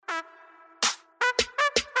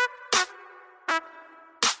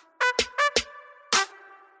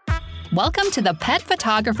Welcome to the Pet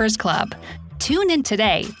Photographers Club. Tune in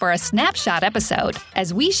today for a snapshot episode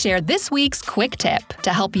as we share this week's quick tip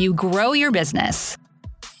to help you grow your business.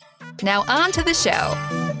 Now on to the show.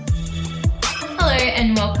 Hello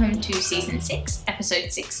and welcome to Season 6,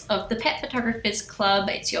 Episode 6 of the Pet Photographers Club.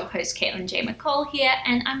 It's your host Caitlin J. McCall here,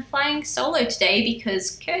 and I'm flying solo today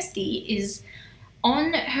because Kirsty is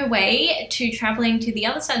on her way to traveling to the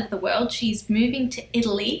other side of the world. She's moving to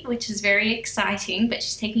Italy, which is very exciting, but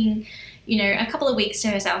she's taking, a couple of weeks to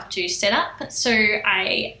herself to set up. So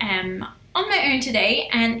I am on my own today,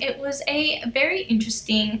 and it was a very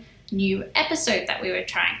interesting new episode that we were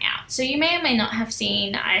trying out. So you may or may not have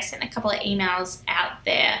seen, I sent a couple of emails out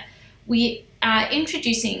there. We are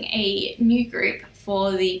introducing a new group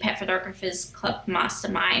for the Pet Photographers Club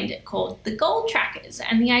Mastermind called the Goal Trackers.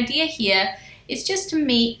 And the idea here is just to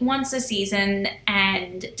meet once a season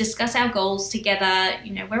and discuss our goals together.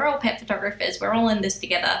 We're all pet photographers. We're all in this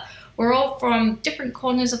together. We're all from different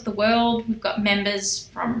corners of the world. We've got members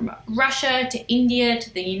from Russia to India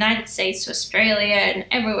to the United States to Australia and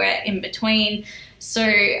everywhere in between. So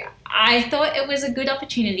I thought it was a good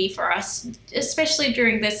opportunity for us, especially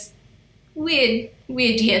during this weird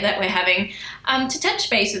year that we're having, to touch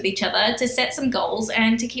base with each other, to set some goals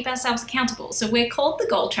and to keep ourselves accountable. So we're called the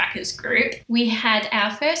Goal Trackers Group. We had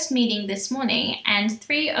our first meeting this morning, and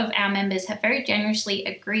 3 of our members have very generously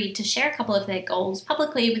agreed to share a couple of their goals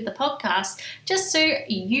publicly with the podcast, just so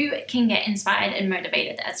you can get inspired and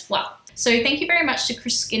motivated as well. So thank you very much to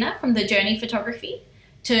Cris from The Journey Photography,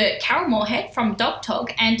 to Carol Moorhead from Dog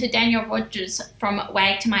Talk, and to Danyel Rogers from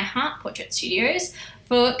Wag to My Heart Portrait Studios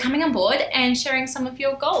for coming on board and sharing some of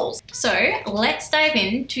your goals. So let's dive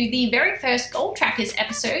into the very first Goal Trackers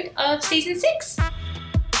episode of Season 6.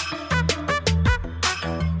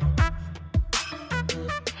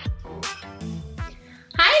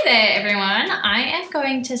 Hi there, everyone. I am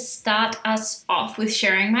going to start us off with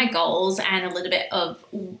sharing my goals and a little bit of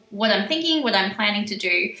what I'm thinking, what I'm planning to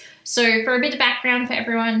do. So for a bit of background for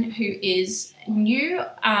everyone who is new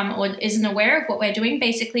or isn't aware of what we're doing,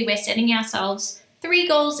 basically we're setting ourselves 3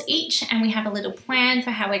 goals each, and we have a little plan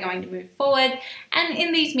for how we're going to move forward. And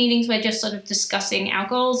in these meetings, we're just sort of discussing our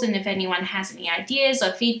goals, and if anyone has any ideas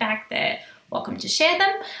or feedback, they're welcome to share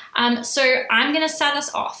them. So I'm going to start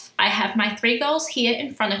us off. I have my 3 goals here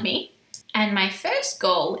in front of me, and my first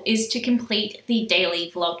goal is to complete the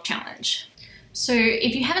daily vlog challenge. So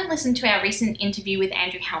if you haven't listened to our recent interview with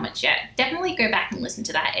Andrew Helmut yet, definitely go back and listen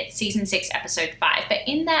to that. It's Season 6, Episode 5. But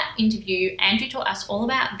in that interview, Andrew taught us all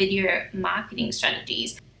about video marketing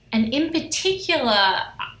strategies. And in particular,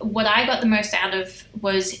 what I got the most out of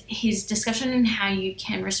was his discussion on how you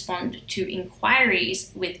can respond to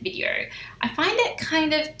inquiries with video. I find it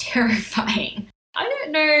kind of terrifying. I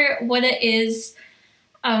don't know what it is.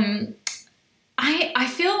 I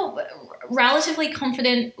feel relatively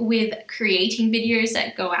confident with creating videos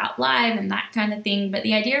that go out live and that kind of thing, but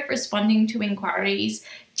the idea of responding to inquiries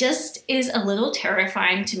just is a little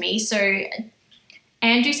terrifying to me. So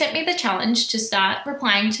Andrew sent me the challenge to start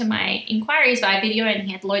replying to my inquiries via video, and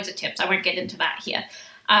he had loads of tips. I won't get into that here.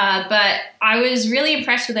 But I was really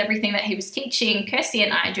impressed with everything that he was teaching Kirsty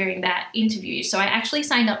and I during that interview. So I actually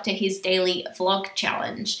signed up to his daily vlog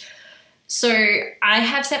challenge. So I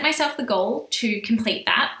have set myself the goal to complete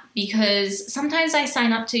that, because sometimes I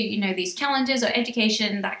sign up to, these challenges or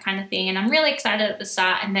education, that kind of thing, and I'm really excited at the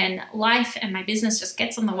start, and then life and my business just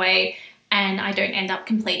gets in the way and I don't end up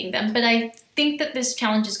completing them. But I think that this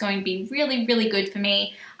challenge is going to be really, really good for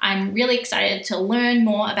me. I'm really excited to learn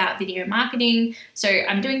more about video marketing. So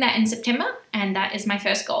I'm doing that in September, and that is my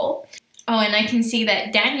first goal. Oh, and I can see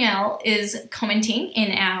that Danyel is commenting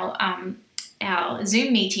in our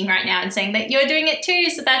Zoom meeting right now and saying that you're doing it too.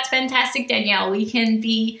 So that's fantastic, Danyel. We can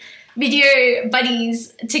be video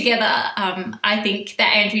buddies together. I think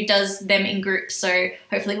that Andrew does them in groups, so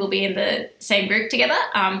hopefully we'll be in the same group together.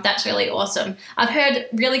 That's really awesome. I've heard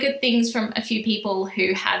really good things from a few people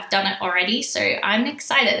who have done it already, so I'm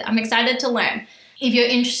excited. I'm excited to learn. If you're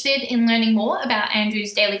interested in learning more about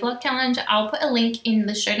Andrew's daily vlog challenge, I'll put a link in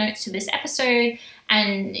the show notes to this episode.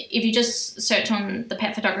 And if you just search on the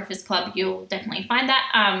Pet Photographers Club, you'll definitely find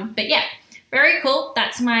that. But yeah, very cool.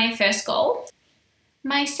 That's my first goal.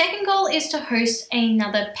 My second goal is to host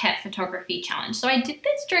another pet photography challenge. So I did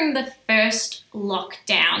this during the first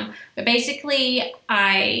lockdown, but basically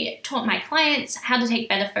I taught my clients how to take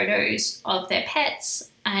better photos of their pets,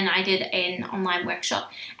 and I did an online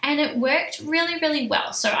workshop, and it worked really, really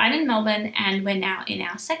well. So I'm in Melbourne, and we're now in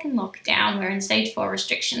our second lockdown. We're in stage 4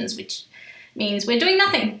 restrictions, which means we're doing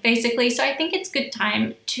nothing, basically. So I think it's good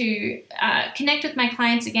time to connect with my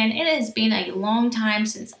clients again. It has been a long time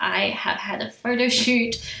since I have had a photo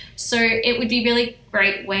shoot, so it would be really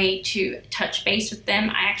great way to touch base with them.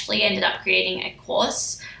 I actually ended up creating a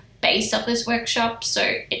course based off this workshop, so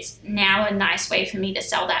it's now a nice way for me to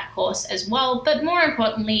sell that course as well. But more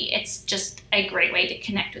importantly, it's just a great way to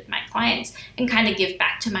connect with my clients and kind of give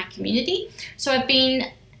back to my community. So I've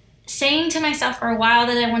been saying to myself for a while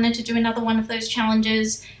that I wanted to do another one of those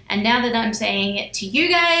challenges, and now that I'm saying it to you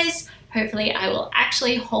guys, hopefully I will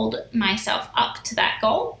actually hold myself up to that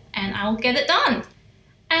goal and I'll get it done.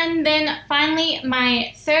 And then finally,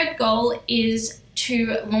 my third goal is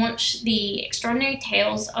to launch the Extraordinary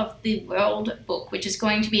Tales of the World book, which is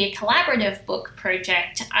going to be a collaborative book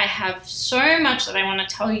project. I have so much that I want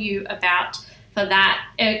to tell you about for that.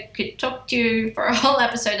 I could talk to you for a whole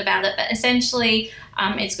episode about it, but essentially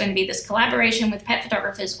it's going to be this collaboration with pet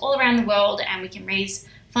photographers all around the world, and we can raise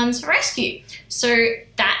funds for rescue. So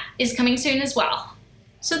that is coming soon as well.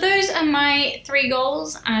 So those are my 3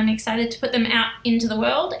 goals. I'm excited to put them out into the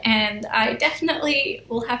world, and I definitely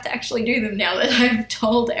will have to actually do them now that I've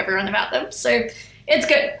told everyone about them. So it's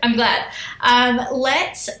good. I'm glad.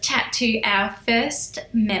 Let's chat to our first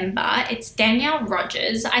member. It's Danyel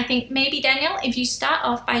Rogers. I think maybe, Danyel, if you start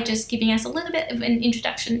off by just giving us a little bit of an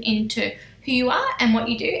introduction into who you are and what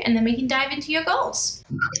you do, and then we can dive into your goals.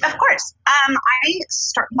 Of course.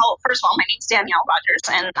 Well, first of all, my name's Danyel Rogers,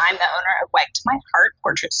 and I'm the owner of Wag to My Heart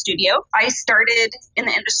Portrait Studio. I started in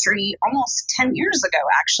the industry almost 10 years ago,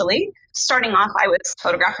 actually. Starting off, I was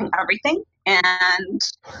photographing everything and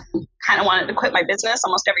kind of wanted to quit my business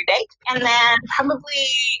almost every day. And then probably,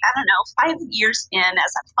 5 years in, as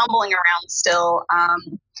I'm fumbling around still,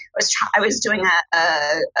 I was doing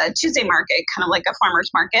a Tuesday market, kind of like a farmer's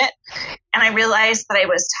market. And I realized that I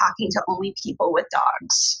was talking to only people with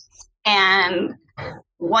dogs. And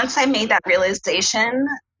once I made that realization,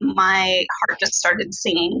 my heart just started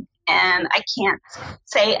singing. And I can't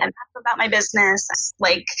say enough about my business. It's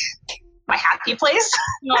like my happy place.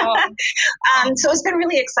 So it's been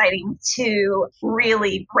really exciting to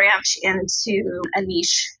really branch into a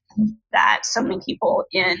niche that so many people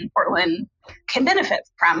in Portland can benefit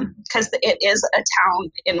from, because it is a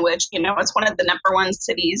town in which, it's one of the number 1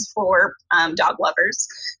 cities for dog lovers.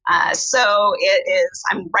 So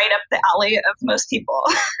I'm right up the alley of most people.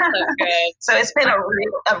 Okay. So it's been a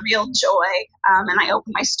real joy. And I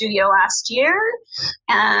opened my studio last year,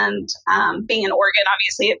 and being in Oregon,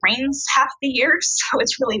 obviously it rains half the year. So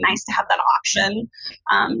it's really nice to have that option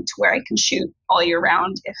to where I can shoot all year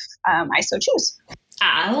round if I so choose.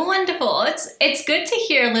 Wonderful. It's good to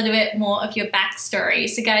hear a little bit more of your backstory.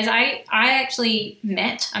 So guys, I actually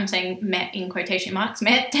met in quotation marks,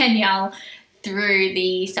 met Danyel through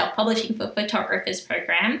the Self-Publishing for Photographers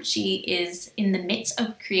program. She is in the midst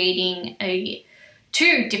of creating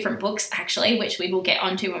 2 different books, actually, which we will get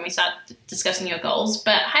onto when we start discussing your goals,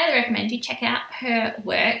 but highly recommend you check out her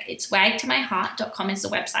work. It's wagtomyheart.com is the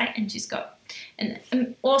website, and she's got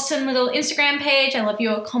an awesome little Instagram page. I love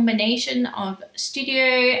your combination of studio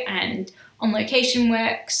and on-location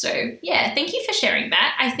work. So yeah, thank you for sharing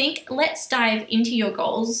that. I think let's dive into your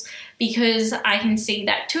goals, because I can see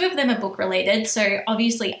that 2 of them are book-related. So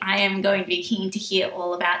obviously I am going to be keen to hear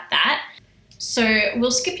all about that. So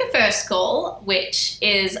we'll skip your first goal, which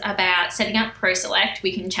is about setting up ProSelect.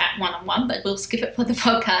 We can chat one-on-one, but we'll skip it for the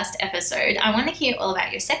podcast episode. I want to hear all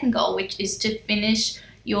about your second goal, which is to finish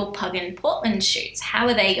your Pug in Portland shoots. How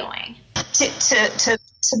are they going?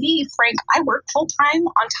 To be frank, I work full-time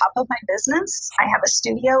on top of my business. I have a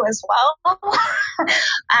studio as well.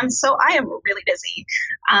 So I am really busy.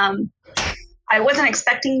 I wasn't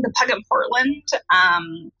expecting the Pug in Portland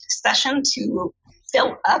session to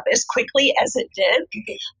fill up as quickly as it did.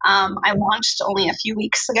 I launched only a few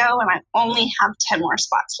weeks ago, and I only have 10 more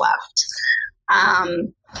spots left.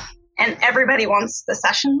 And everybody wants the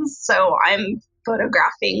sessions, so I'm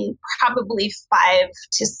photographing probably 5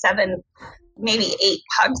 to 7, maybe 8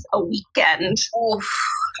 pugs a weekend.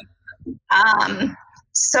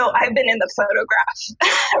 So I've been in the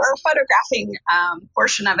photographing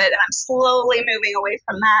portion of it, and I'm slowly moving away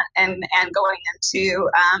from that and going into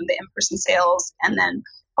the in-person sales, and then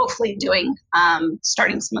hopefully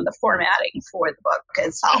starting some of the formatting for the book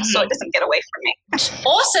itself, so it doesn't get away from me.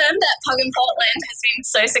 Awesome that Pug in Portland has been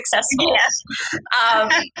so successful. Yes.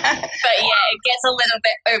 But yeah, it gets a little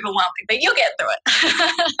bit overwhelming, but you'll get through it.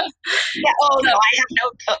 Yeah. Oh no, I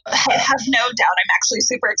have no doubt. I'm actually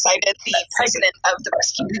super excited. The president of the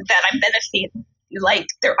rescue that I'm like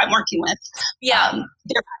I'm working with. Yeah.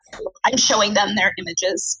 I'm showing them their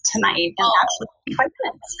images tonight in actually 5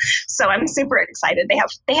 minutes. So I'm super excited.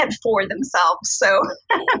 They had 4 themselves. So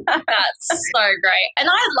that's so great. And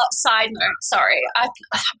I love, side note, sorry, I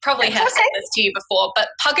probably have said this to you before, but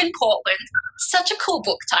Pug in Portland, such a cool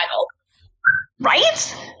book title.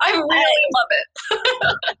 Right? I really love it.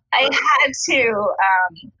 I had to,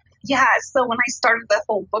 so when I started the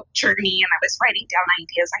whole book journey and I was writing down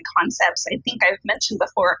ideas and concepts, I think I've mentioned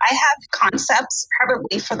before, I have concepts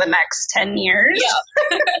probably for the next 10 years.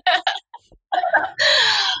 Yeah.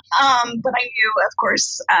 But I knew, of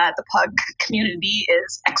course, the pug community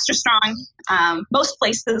is extra strong, most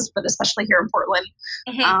places, but especially here in Portland.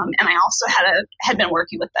 And I also had been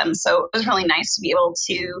working with them, so it was really nice to be able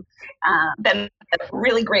to been a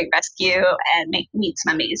really great rescue and meet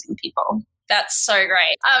some amazing people. That's so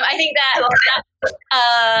great. I think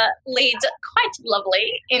that leads quite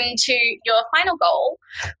lovely into your final goal,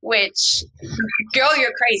 which, girl,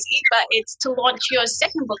 you're crazy, but it's to launch your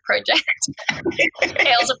second book project,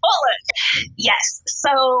 Tales of Portland. Yes. So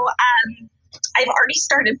I've already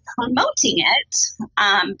started promoting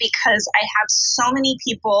it because I have so many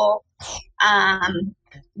people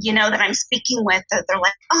that I'm speaking with that they're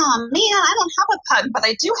like, oh man, I don't have a pug, but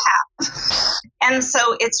I do have. And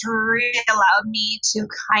so it's really allowed me to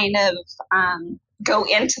kind of go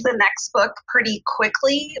into the next book pretty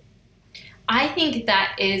quickly. I think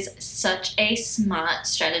that is such a smart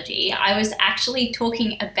strategy. I was actually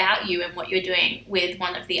talking about you and what you're doing with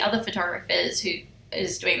one of the other photographers who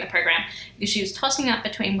is doing the program, because she was tossing up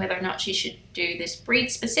between whether or not she should do this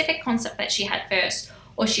breed-specific concept that she had first,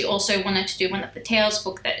 or she also wanted to do one of the Tales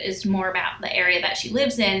book that is more about the area that she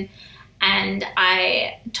lives in. And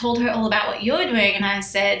I told her all about what you're doing, and I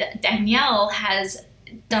said, Danyel has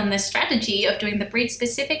done this strategy of doing the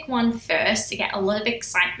breed-specific one first to get a lot of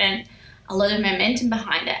excitement, a lot of momentum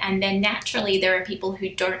behind it, and then naturally there are people who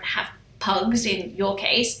don't have pugs in your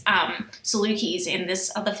case, Salukis in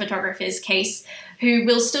this other photographer's case, who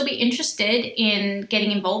will still be interested in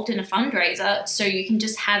getting involved in a fundraiser. So you can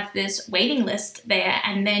just have this waiting list there,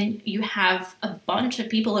 and then you have a bunch of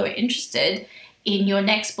people who are interested in your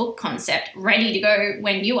next book concept ready to go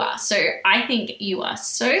when you are. So I think you are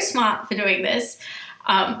so smart for doing this.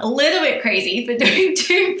 A little bit crazy for doing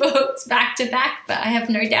 2 books back to back, but I have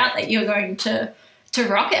no doubt that you're going to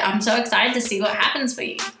rock it. I'm so excited to see what happens for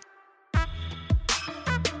you.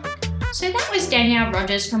 So that was Danyel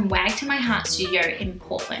Rogers from Wag to My Heart Studio in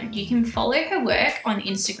Portland. You can follow her work on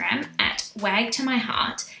Instagram at Wag to My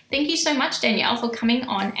Heart. Thank you so much, Danyel, for coming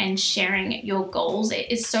on and sharing your goals.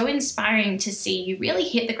 It is so inspiring to see you really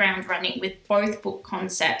hit the ground running with both book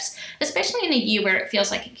concepts, especially in a year where it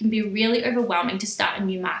feels like it can be really overwhelming to start a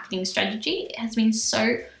new marketing strategy. It has been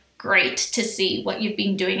so great to see what you've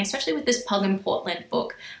been doing, especially with this Pug in Portland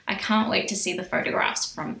book. I can't wait to see the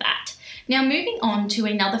photographs from that. Now, moving on to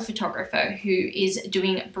another photographer who is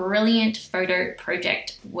doing brilliant photo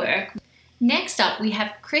project work. Next up, we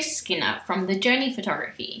have Cris Skinner from The Journey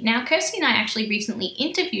Photography. Now, Kirsty and I actually recently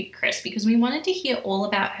interviewed Cris because we wanted to hear all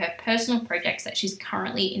about her personal projects that she's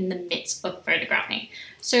currently in the midst of photographing.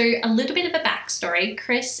 So a little bit of a backstory.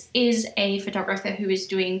 Cris is a photographer who is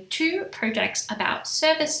doing 2 projects about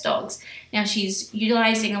service dogs. Now, she's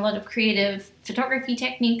utilizing a lot of creative photography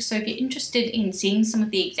techniques, so if you're interested in seeing some of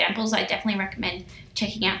the examples, I definitely recommend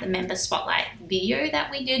checking out the Member Spotlight video that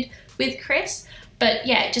we did with Cris. But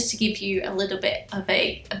yeah, just to give you a little bit of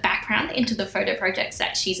a background into the photo projects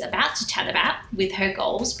that she's about to chat about with her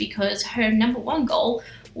goals, because her number 1 goal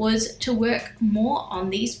was to work more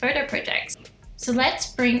on these photo projects. So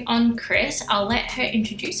let's bring on Cris. I'll let her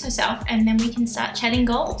introduce herself and then we can start chatting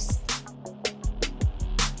goals.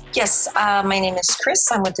 Yes, my name is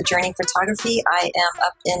Cris. I'm with The Journey Photography. I am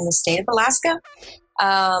up in the state of Alaska.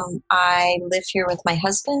 I live here with my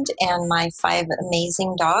husband and my 5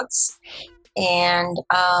 amazing dogs. And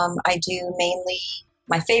I do mainly,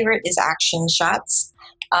 my favorite is action shots,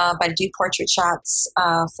 but I do portrait shots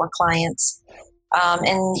for clients.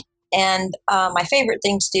 And my favorite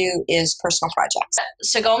thing to do is personal projects.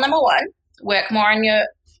 So goal number 1, work more on your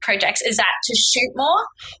projects. Is that to shoot more,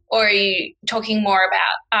 or are you talking more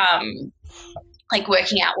about like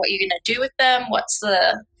working out what you're going to do with them? What's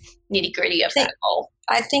the nitty gritty of that goal?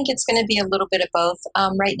 I think it's going to be a little bit of both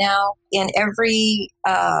right now. And every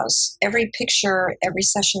picture, every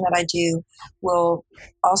session that I do will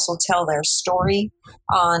also tell their story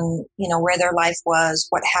on, where their life was,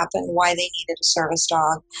 what happened, why they needed a service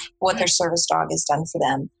dog, what their service dog has done for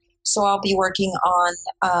them. So I'll be working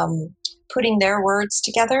on putting their words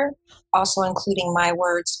together, also including my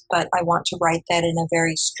words, but I want to write that in a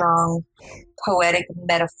very strong, poetic,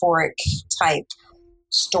 metaphoric type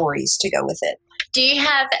stories to go with it. Do you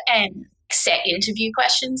have set interview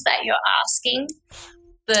questions that you're asking?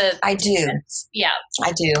 I do. Yeah.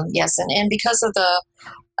 I do, yes. And because of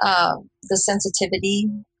the sensitivity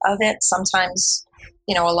of it, sometimes,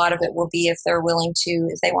 a lot of it will be if they're willing to,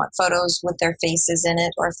 if they want photos with their faces in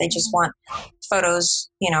it, or if they just want photos,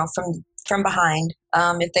 from behind,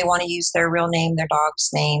 if they want to use their real name, their dog's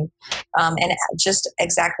name, and just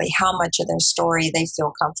exactly how much of their story they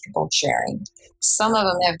feel comfortable sharing. Some of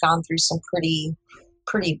them have gone through some pretty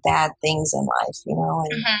bad things in life,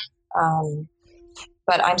 and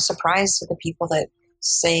but I'm surprised at the people that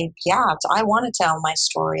say, yeah, I want to tell my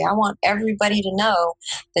story. I want everybody to know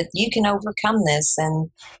that you can overcome this, and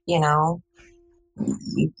you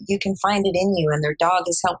can find it in you, and their dog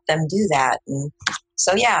has helped them do that. And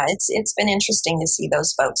so, yeah, it's been interesting to see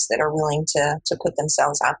those folks that are willing to put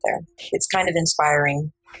themselves out there. It's kind of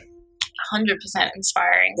inspiring. 100%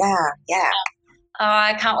 inspiring. Yeah.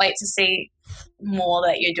 I can't wait to see more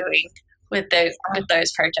that you're doing with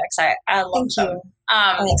those projects. I love them.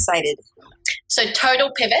 I'm excited. So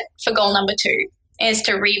total pivot for goal number 2 is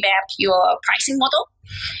to revamp your pricing model.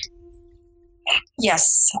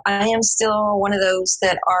 Yes, I am still one of those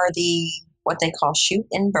that are what they call shoot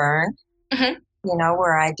and burn. Mm-hmm.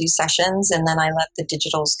 Where I do sessions and then I let the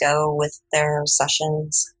digitals go with their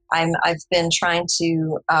sessions. I've been trying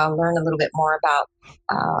to learn a little bit more about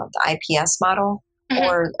the IPS model, mm-hmm.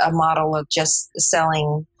 or a model of just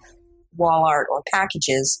selling wall art or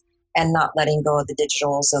packages and not letting go of the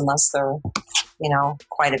digitals unless they're,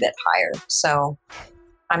 quite a bit higher. So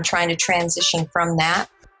I'm trying to transition from that.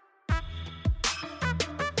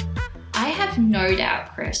 I have no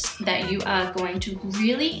doubt, Cris, that you are going to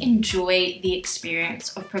really enjoy the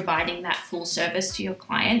experience of providing that full service to your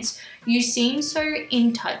clients. You seem so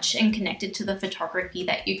in touch and connected to the photography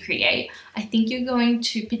that you create. I think you're going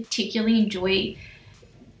to particularly enjoy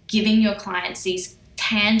giving your clients these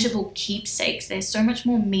tangible keepsakes. They're so much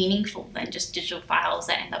more meaningful than just digital files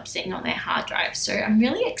that end up sitting on their hard drive. So I'm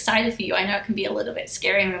really excited for you. I know it can be a little bit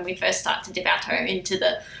scary when we first start to dip our toe into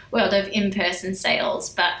the world of in-person sales,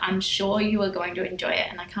 but I'm sure you are going to enjoy it,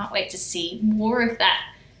 and I can't wait to see more of that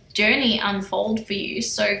journey unfold for you.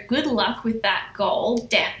 So good luck with that goal,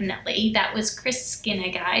 definitely. That was Cris Skinner,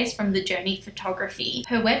 guys, from The Journey Photography.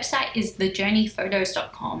 Her website is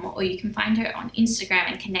thejourneyphotos.com, or you can find her on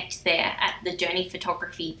Instagram and connect there at The Journey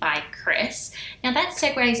Photography by Cris. Now that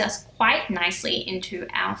segues us quite nicely into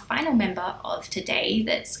our final member of today.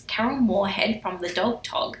 That's Carol Moorhead from The Dog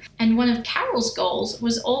Tog. And one of Carol's goals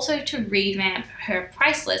was also to revamp her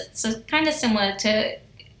price list. So kind of similar to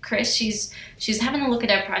Cris, she's having a look at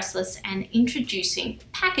her price list and introducing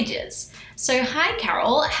packages. So hi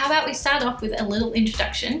Carol, how about we start off with a little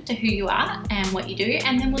introduction to who you are and what you do,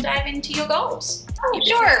 and then we'll dive into your goals. Oh,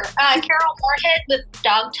 sure. Carol Moorhead with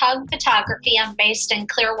Dog Tog Photography. I'm based in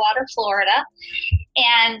Clearwater, Florida,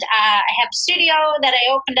 and I have a studio that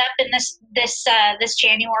I opened up in this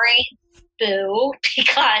January. Boo,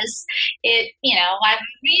 because I don't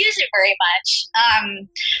use it very much.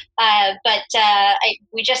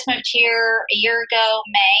 We just moved here a year ago,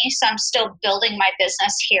 May, so I'm still building my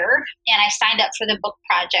business here. And I signed up for the book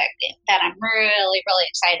project that I'm really, really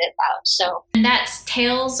excited about. So, and that's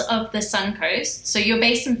Tales of the Suncoast. So you're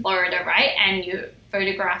based in Florida, right? And you're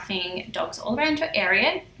photographing dogs all around your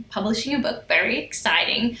area, publishing a book, very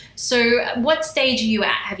exciting. So what stage are you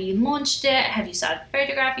at? Have you launched it? Have you started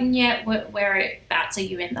photographing yet? Whereabouts are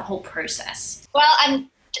you in the whole process? Well,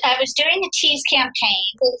 I was doing a tease campaign.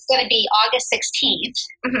 It's going to be August 16th,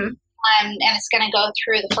 mm-hmm. And it's going to go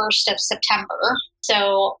through the 1st of September.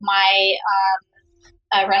 So my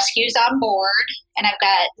rescue's on board, and I've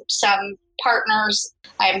got some partners.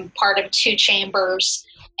 I'm part of 2 chambers,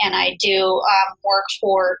 and I do work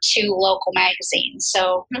for 2 local magazines.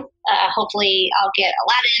 So hopefully I'll get a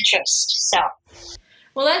lot of interest. So,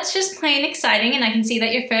 well, that's just plain exciting, and I can see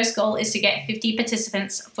that your first goal is to get 50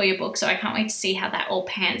 participants for your book, so I can't wait to see how that all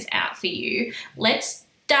pans out for you. Let's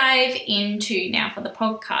dive into now for the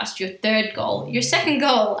podcast your third goal. Your second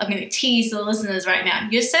goal, I'm going to tease the listeners right now.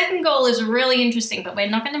 Your second goal is really interesting, but we're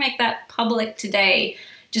not going to make that public today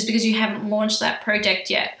just because you haven't launched that project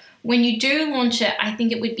yet. When you do launch it, I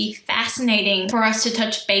think it would be fascinating for us to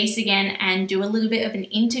touch base again and do a little bit of an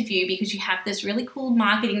interview, because you have this really cool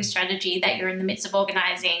marketing strategy that you're in the midst of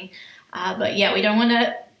organizing. But yeah, we don't want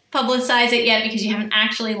to publicize it yet because you haven't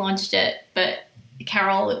actually launched it. But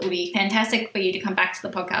Carol, it would be fantastic for you to come back to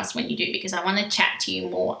the podcast when you do, because I want to chat to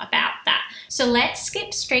you more about that. So let's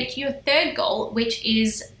skip straight to your third goal, which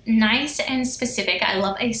is nice and specific. I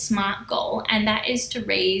love a SMART goal, and that is to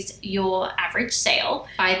raise your average sale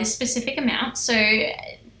by the specific amount. So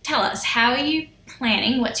tell us, how are you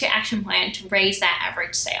planning? What's your action plan to raise that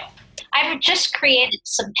average sale? I've just created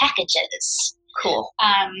some packages. Cool.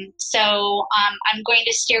 So I'm going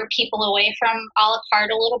to steer people away from a la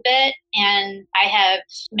carte a little bit, and I have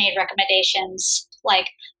made recommendations like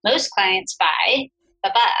most clients buy.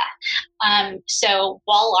 So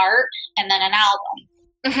wall art and then an album.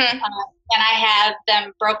 Mm-hmm. And I have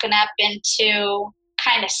them broken up into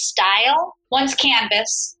kind of style. One's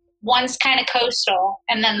canvas, one's kind of coastal,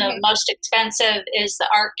 and then the most expensive is the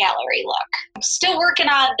art gallery look. I'm still working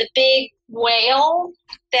on the big whale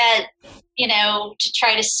that, to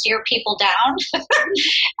try to steer people down.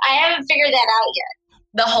 I haven't figured that out yet.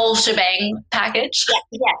 The whole shebang package?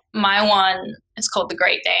 Yeah. My one is called the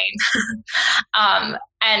Great Dane.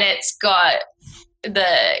 And it's got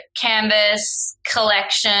the canvas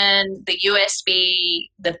collection, the USB,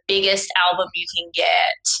 the biggest album you can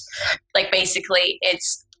get. Like, basically,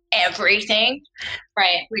 it's everything.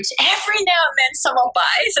 Right. Which every now and then someone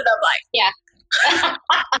buys, and I'm like, yeah.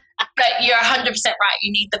 But you're 100% right.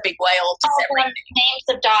 You need the big whale to all the names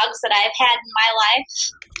of dogs that I've had in my life.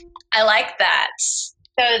 I like that. So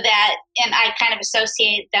that, and I kind of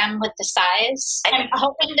associate them with the size. I'm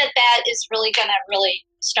hoping that is really going to really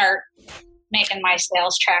start making my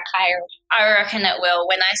sales track higher. I reckon it will.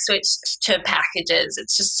 When I switched to packages,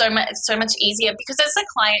 it's just so much easier, because as a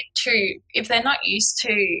client too, if they're not used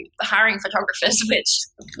to hiring photographers, which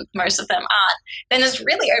most of them aren't, then it's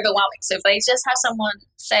really overwhelming. So if they just have someone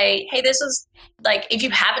say, hey, this is like, if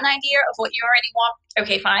you have an idea of what you already want,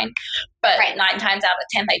 okay, fine. But 9 times out of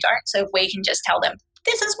 10, they don't. So if we can just tell them,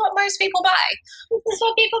 this is what most people buy. This is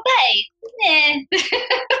what people buy.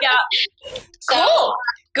 Yeah. So, cool.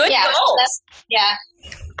 Good goals. Yeah.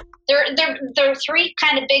 They're 3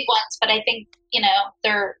 kind of big ones, but I think,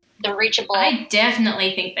 they're reachable. I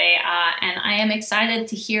definitely think they are, and I am excited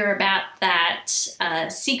to hear about that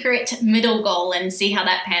secret middle goal and see how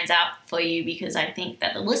that pans out for you, because I think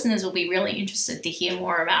that the listeners will be really interested to hear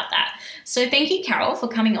more about that. So thank you, Carol, for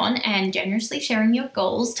coming on and generously sharing your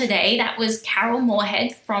goals today. That was Carol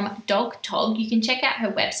Moorhead from Dog Tog. You can check out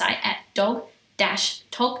her website at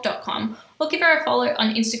dog-tog.com, or give her a follow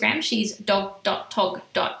on Instagram. She's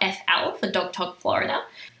dog.tog.fl for Dog Tog Florida.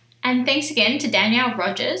 And thanks again to Danyel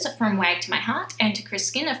Rogers from Wag to My Heart and to Cris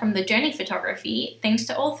Skinner from The Journey Photography. Thanks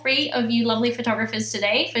to all 3 of you lovely photographers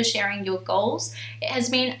today for sharing your goals. It has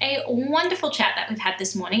been a wonderful chat that we've had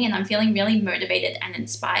this morning, and I'm feeling really motivated and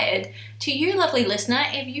inspired. To you, lovely listener,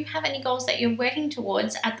 if you have any goals that you're working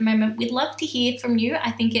towards at the moment, we'd love to hear from you.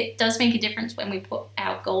 I think it does make a difference when we put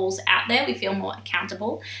our goals out there. We feel more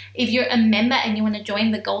accountable. If you're a member and you want to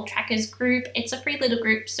join the Goal Trackers group, it's a free little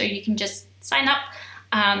group, so you can just sign up.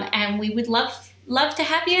 And we would love to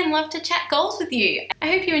have you and love to chat goals with you. I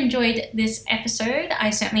hope you enjoyed this episode. I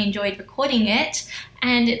certainly enjoyed recording it,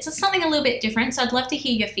 and it's something a little bit different, so I'd love to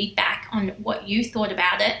hear your feedback on what you thought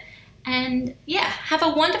about it. And yeah, have a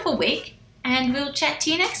wonderful week, and we'll chat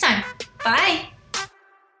to you next time. Bye!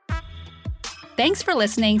 Thanks for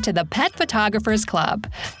listening to the Pet Photographers Club.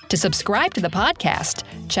 To subscribe to the podcast,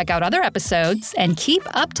 check out other episodes, and keep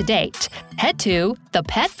up to date, head to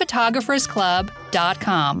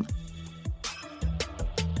thepetphotographersclub.com.